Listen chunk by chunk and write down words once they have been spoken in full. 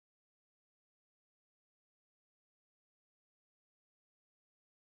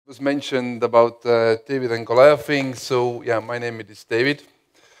was mentioned about David and Goliath thing. So yeah, my name is David.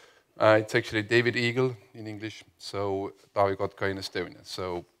 It's actually David Eagle in English. So Taavi Kotka in Estonia.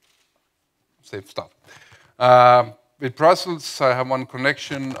 So same stuff. With Brussels, I have one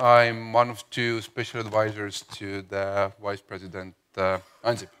connection. I'm one of two special advisors to the Vice President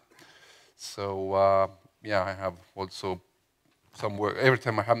Ansip. So yeah, I have also some work. Every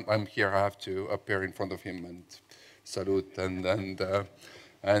time I'm here, I have to appear in front of him and salute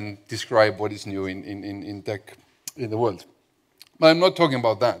and describe what is new in tech in the world. But I'm not talking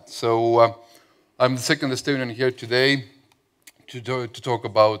about that. So I'm the second Estonian here today to talk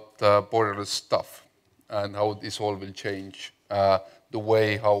about borderless stuff and how this all will change the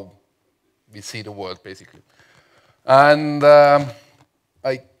way how we see the world, basically. And to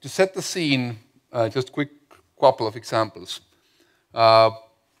set the scene, just quick couple of examples. Do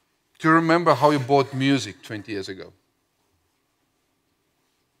you remember how you bought music 20 years ago?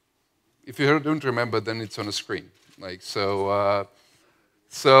 If you don't remember, then it's on the screen. So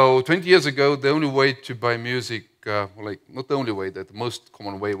 20 years ago, the only way to buy music, not the only way, the most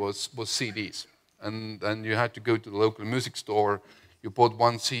common way was CDs. And you had to go to the local music store, you bought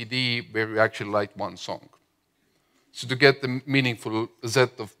one CD where you actually liked one song. So to get the meaningful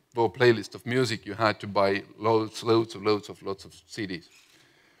set of or playlist of music, you had to buy lots of CDs.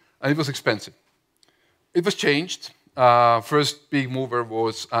 And it was expensive. It was changed. First big mover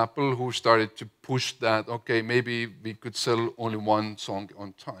was Apple, who started to push that, okay, maybe we could sell only one song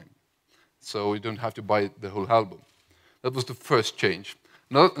on time. So you don't have to buy the whole album. That was the first change.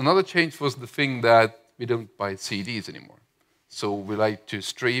 Another change was the thing that we don't buy CDs anymore. So we like to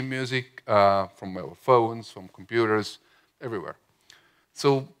stream music from our phones, from computers, everywhere.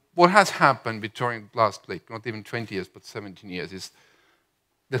 So what has happened during the last, not even 20 years, but 17 years, is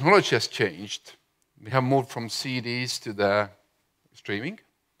the technology has changed. We have moved from CDs to the streaming,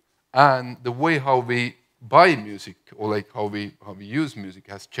 and the way how we buy music, or how we use music,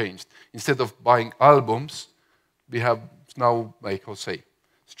 has changed. Instead of buying albums, we have now,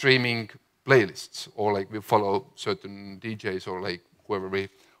 streaming playlists, or we follow certain DJs, or whoever we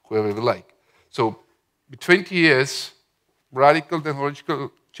like. So, with 20 years, radical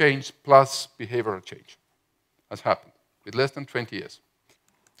technological change plus behavioral change has happened with less than 20 years.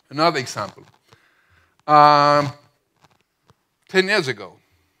 Another example. 10 years ago,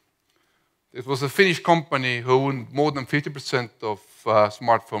 it was a Finnish company who owned more than 50% of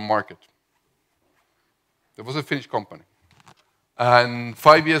smartphone market. There was a Finnish company. And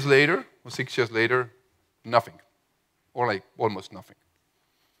 5 years later, or 6 years later, nothing. Or almost nothing.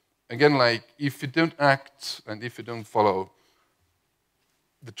 Again, if you don't act and if you don't follow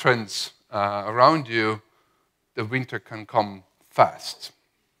the trends around you, the winter can come fast.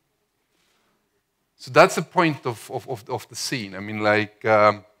 So that's the point of the scene. I mean,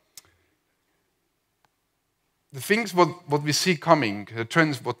 the things what we see coming, the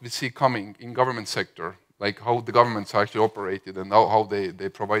trends what we see coming in government sector, how the governments are actually operated and how they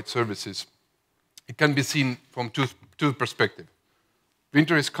provide services, it can be seen from two perspectives.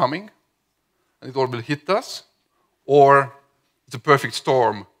 Winter is coming, and it all will hit us, or it's a perfect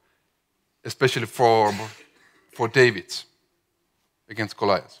storm, especially for Davids against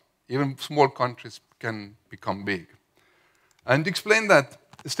Goliath. Even small countries can become big. And to explain that,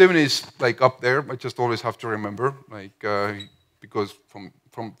 Estonia is up there. I just always have to remember, because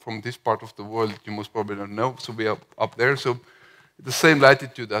from this part of the world, you most probably don't know. So we are up there. So the same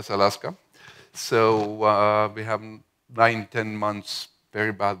latitude as Alaska. So we have 9-10 months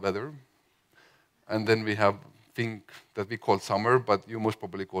very bad weather. And then we have thing that we call summer, but you most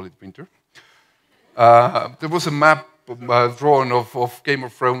probably call it winter. There was a map drawn of Game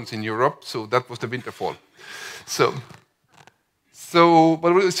of Thrones in Europe, so that was the winterfall.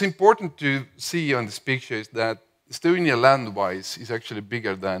 But what is important to see on this picture is that Estonia land-wise is actually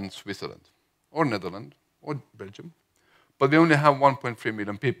bigger than Switzerland, or Netherlands, or Belgium. But we only have 1.3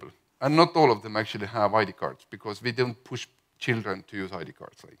 million people. And not all of them actually have ID cards, because we don't push children to use ID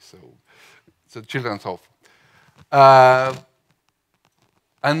cards. So children's off.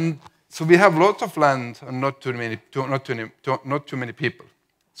 And so we have lots of land and not too many people.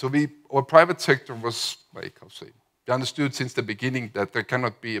 So our private sector was, we understood since the beginning that there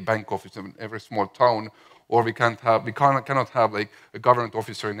cannot be a bank office in every small town, or we cannot have a government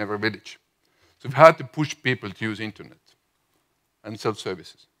officer in every village. So we had to push people to use internet and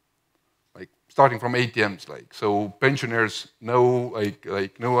self-services, starting from ATMs. So pensioners, no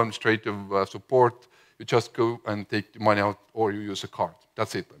administrative support. You just go and take the money out, or you use a card.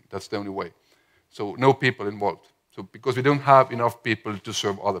 That's it. That's the only way. So no people involved. So because we don't have enough people to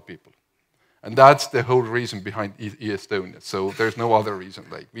serve other people. And that's the whole reason behind e-Estonia. So there's no other reason.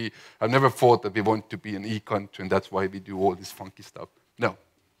 Like I've never thought that we want to be an e-country and that's why we do all this funky stuff. No,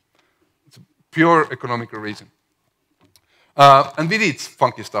 it's a pure economical reason. And we did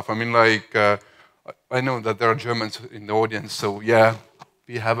funky stuff. I mean, like, I know that there are Germans in the audience, so yeah,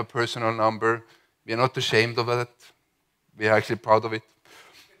 we have a personal number. We are not ashamed of it. We are actually proud of it.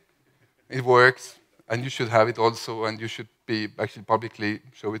 It works, and you should have it also, and you should be actually publicly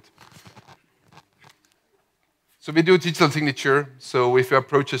show it. So we do digital signature. So if you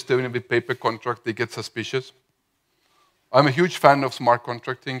approach Estonia with paper contract, they get suspicious. I'm a huge fan of smart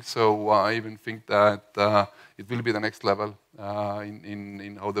contracting, so I even think that it will be the next level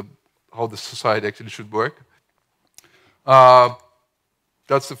in how the society actually should work.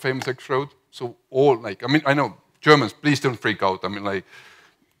 That's the famous X road. So I know Germans, please don't freak out. I mean, like,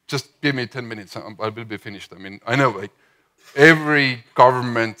 just give me 10 minutes, I will be finished. I mean, I know, like, every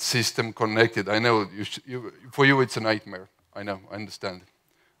government system connected. I know for you it's a nightmare. I know, I understand.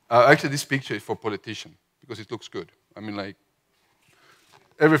 Actually, this picture is for politicians because it looks good. I mean, like,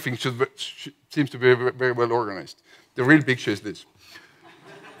 everything seems to be very, very well organized. The real picture is this.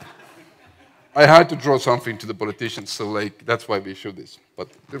 I had to draw something to the politicians, so like that's why we show this.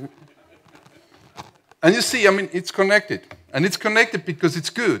 And you see, I mean, it's connected. And it's connected because it's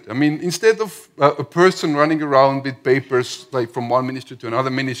good. I mean, instead of a person running around with papers like from one ministry to another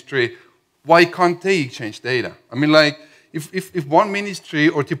ministry, why can't they exchange data? I mean, like, if one ministry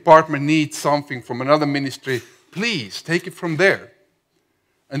or department needs something from another ministry, please take it from there.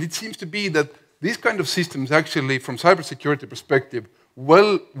 And it seems to be that these kind of systems actually, from cybersecurity perspective,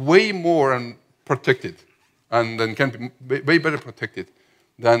 way more protected and then can be way better protected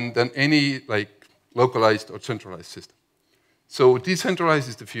than any like localized or centralized system. So decentralized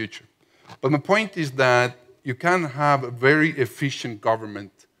is the future. But my point is that you can have a very efficient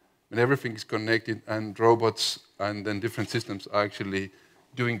government when everything is connected and robots and then different systems are actually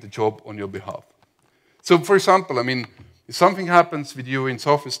doing the job on your behalf. So for example, I mean, if something happens with you in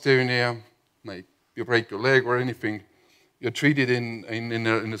South Estonia, like you break your leg or anything, you're treated in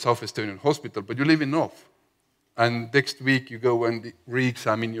a South Estonian hospital, but you live in North. And next week you go and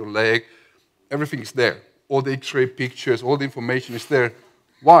re-examine your leg, everything is there. All the X-ray pictures, all the information is there.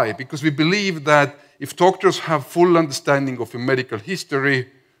 Why? Because we believe that if doctors have full understanding of your medical history,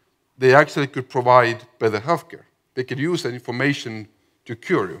 they actually could provide better healthcare. They could use that information to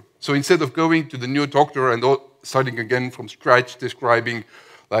cure you. So instead of going to the new doctor and starting again from scratch, describing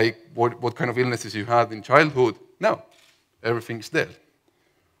like what kind of illnesses you had in childhood, no, everything's there.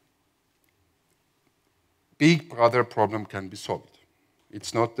 Big brother problem can be solved.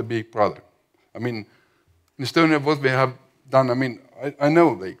 It's not the big brother. I mean, in Estonia, what we have done, I mean, I know,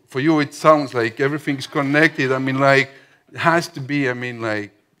 like, for you it sounds like everything's connected. I mean, like, it has to be, I mean,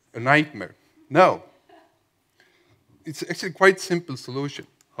 like, a nightmare. No. It's actually quite simple solution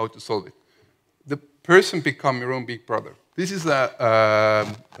how to solve it. The person become your own big brother. This is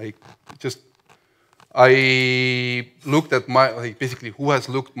I looked at basically who has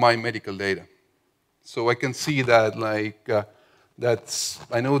looked my medical data. So I can see that, like,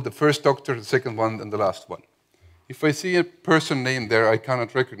 I know the first doctor, the second one, and the last one. If I see a person name there I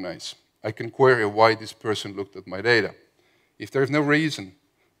cannot recognize, I can query why this person looked at my data. If there's no reason,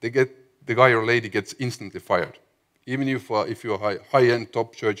 the guy or lady gets instantly fired. Even if you're a high-end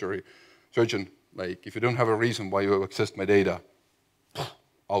top surgeon, like, if you don't have a reason why you have accessed my data,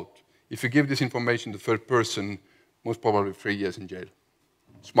 out. If you give this information to the third person, most probably 3 years in jail.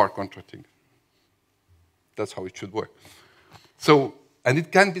 Smart contracting. That's how it should work. So, and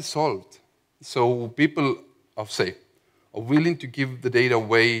it can be solved. So people, I'll say, are willing to give the data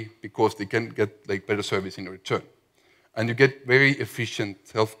away because they can get like better service in return. And you get very efficient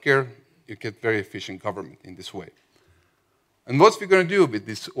healthcare, you get very efficient government in this way. And what's we going to do with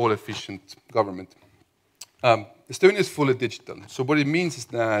this all-efficient government? Estonia is fully digital. So what it means is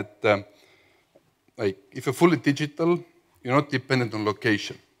that, like, if you're fully digital, you're not dependent on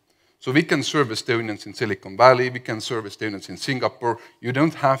location. So we can serve Estonians in Silicon Valley, we can serve Estonians in Singapore. You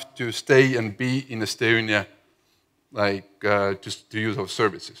don't have to stay and be in Estonia, like, just to use our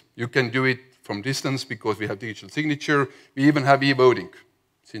services. You can do it from distance because we have digital signature. We even have e-voting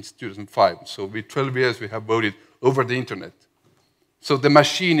since 2005. So with 12 years, we have voted over the internet. So the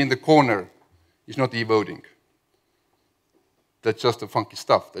machine in the corner is not e-voting. That's just the funky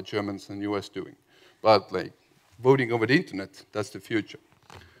stuff that Germans and US doing. But like voting over the internet, that's the future.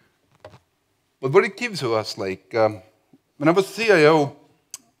 But what it gives to us, like, when I was CIO,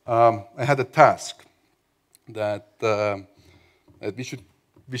 I had a task that we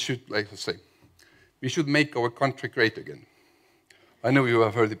should, like I say, we should make our country great again. I know you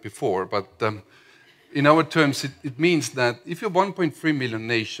have heard it before, but in our terms, it means that if you're 1.3 million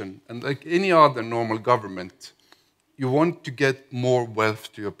nation, and like any other normal government, you want to get more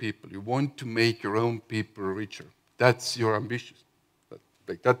wealth to your people. You want to make your own people richer. That's your ambition.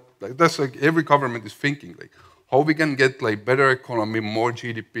 That's like every government is thinking, like how we can get like better economy, more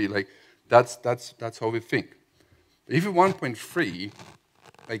GDP. Like that's how we think. If you're 1.3,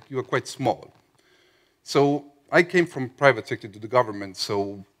 like you are quite small. So I came from private sector to the government.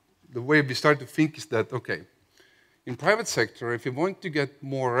 So the way we start to think is that, okay, in private sector, if you want to get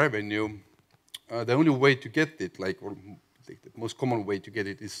more revenue, the only way to get it, or the most common way to get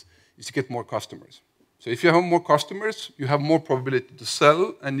it is to get more customers. So if you have more customers, you have more probability to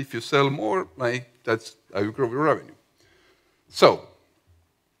sell, and if you sell more, that's how you grow your revenue. So,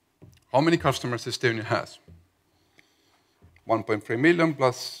 how many customers Estonia has? 1.3 million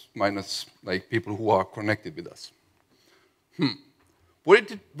plus minus people who are connected with us.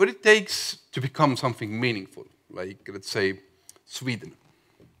 What it takes to become something meaningful, let's say Sweden.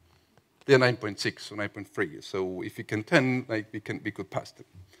 They're 9.6 or 9.3, so if we can 10, we could pass them.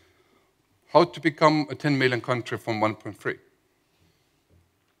 How to become a 10 million country from 1.3?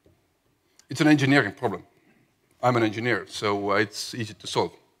 It's an engineering problem. I'm an engineer, so it's easy to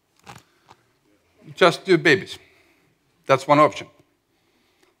solve. Just do babies. That's one option.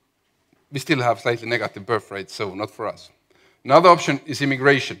 We still have slightly negative birth rates, so not for us. Another option is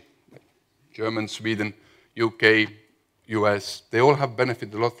immigration. German, Sweden, UK, US, they all have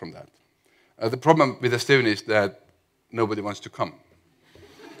benefited a lot from that. The problem with Estonia is that nobody wants to come.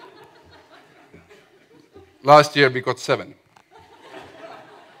 Last year we got 7.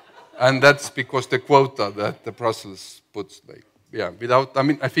 And that's because the quota that the Brussels puts,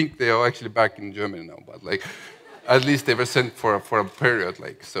 I think they are actually back in Germany now, but at least they were sent for a period,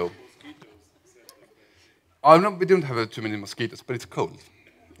 so. Oh, no, we don't have too many mosquitoes, but it's cold,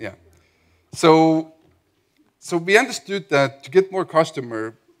 yeah. So we understood that to get more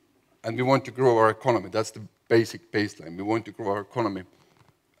customer, and we want to grow our economy, that's the basic baseline, we want to grow our economy.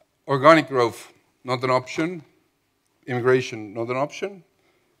 Organic growth, not an option. Immigration, not an option.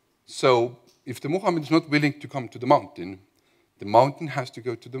 So if the Muhammad is not willing to come to the mountain has to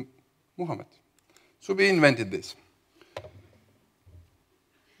go to the Muhammad. So we invented this.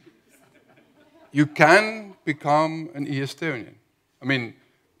 You can become an e-Estonian. I mean,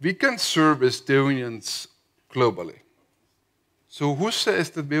 we can serve Estonians globally. So who says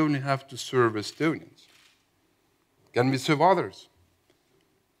that we only have to serve Estonians? Can we serve others?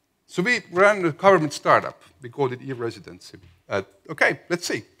 So we ran a government startup. We called it e-residency. Okay, let's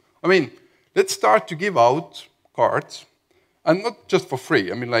see. I mean, let's start to give out cards, and not just for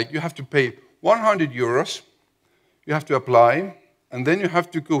free. I mean, you have to pay 100 euros, you have to apply, and then you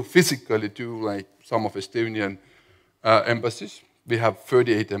have to go physically to some of Estonian embassies. We have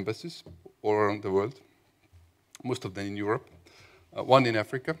 38 embassies all around the world, most of them in Europe, one in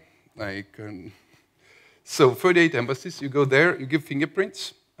Africa. So 38 embassies, you go there, you give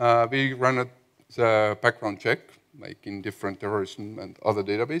fingerprints. We run a background check, in different terrorism and other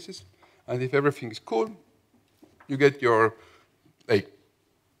databases. And if everything is cool, you get your,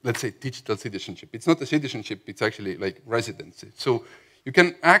 let's say, digital citizenship. It's not a citizenship, it's actually residency. So you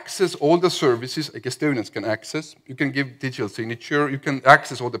can access all the services like Estonians can access. You can give digital signature. You can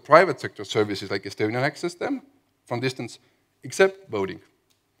access all the private sector services like Estonian access them from distance, except voting.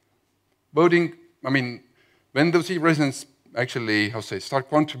 Voting, I mean, when those e-residents actually, start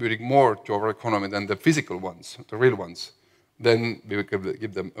contributing more to our economy than the physical ones, the real ones, then we will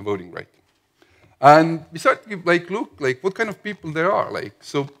give them a voting right. And we start to look what kind of people there are.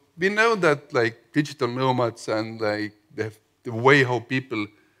 So we know that digital nomads and the way how people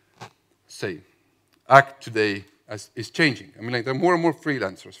act today is changing. I mean, there are more and more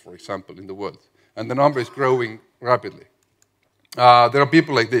freelancers, for example, in the world, and the number is growing rapidly. There are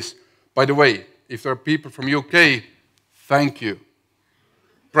people like this. By the way, if there are people from UK, thank you.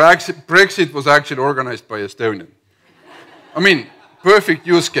 Brexit was actually organized by Estonian. I mean, perfect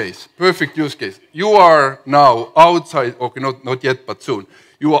use case, perfect use case. You are now outside, okay, not yet, but soon.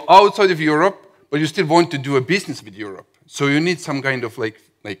 You are outside of Europe, but you still want to do a business with Europe. So you need some kind of like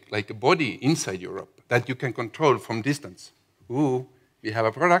a body inside Europe that you can control from distance. Ooh, we have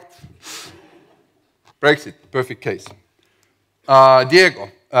a product. Brexit, perfect case.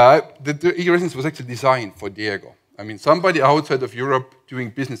 Diego, the e-residence was actually designed for Diego. I mean, somebody outside of Europe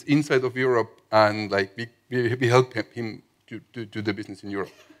doing business inside of Europe, and we help him to do the business in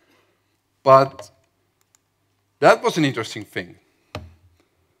Europe. But that was an interesting thing.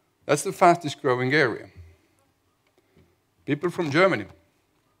 That's the fastest growing area. People from Germany.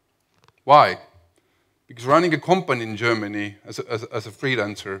 Why? Because running a company in Germany as a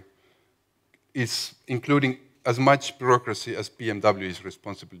freelancer is including as much bureaucracy as BMW is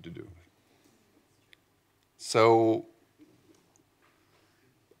responsible to do. So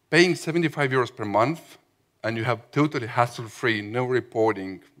paying 75 euros per month, and you have totally hassle-free, no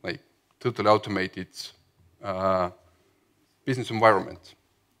reporting, like totally automated business environment.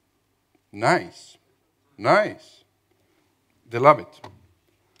 Nice, nice. They love it,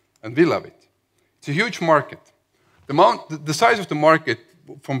 and we love it. It's a huge market. The size of the market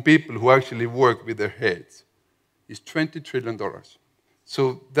from people who actually work with their heads is $20 trillion.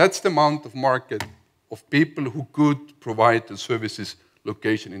 So that's the amount of market of people who could provide the services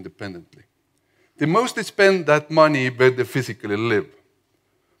location independently. They mostly spend that money where they physically live.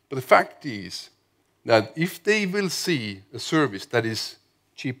 But the fact is that if they will see a service that is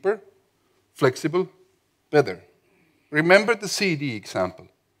cheaper, flexible, better. Remember the CD example.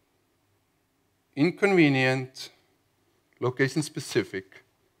 Inconvenient, location-specific.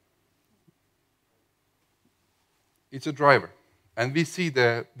 It's a driver, and we see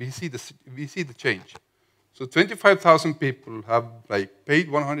the change. So 25,000 people have paid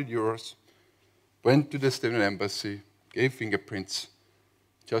 100 euros, went to the Estonian embassy, gave fingerprints,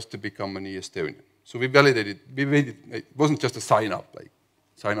 just to become an e-Estonian. So we validated. We made it. It wasn't just a sign up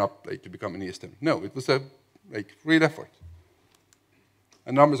to become an e-Estonian. No, it was a real effort.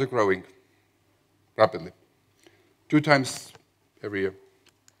 And numbers are growing rapidly, 2 times every year.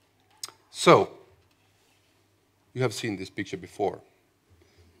 So, you have seen this picture before.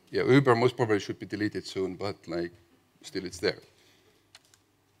 Yeah, Uber most probably should be deleted soon, but still it's there.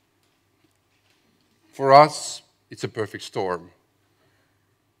 For us, it's a perfect storm.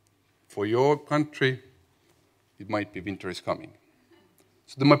 For your country, it might be winter is coming.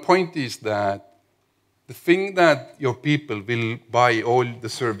 So my point is that the thing that your people will buy all the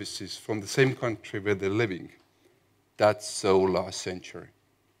services from the same country where they're living, that's so last century.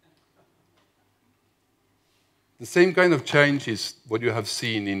 The same kind of change is what you have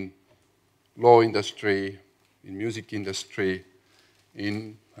seen in law industry, in music industry,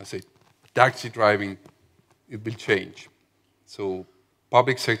 in, taxi driving. It will change. So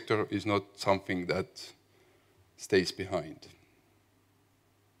public sector is not something that stays behind.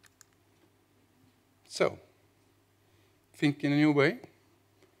 So, think in a new way,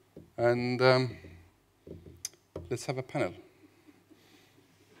 and let's have a panel.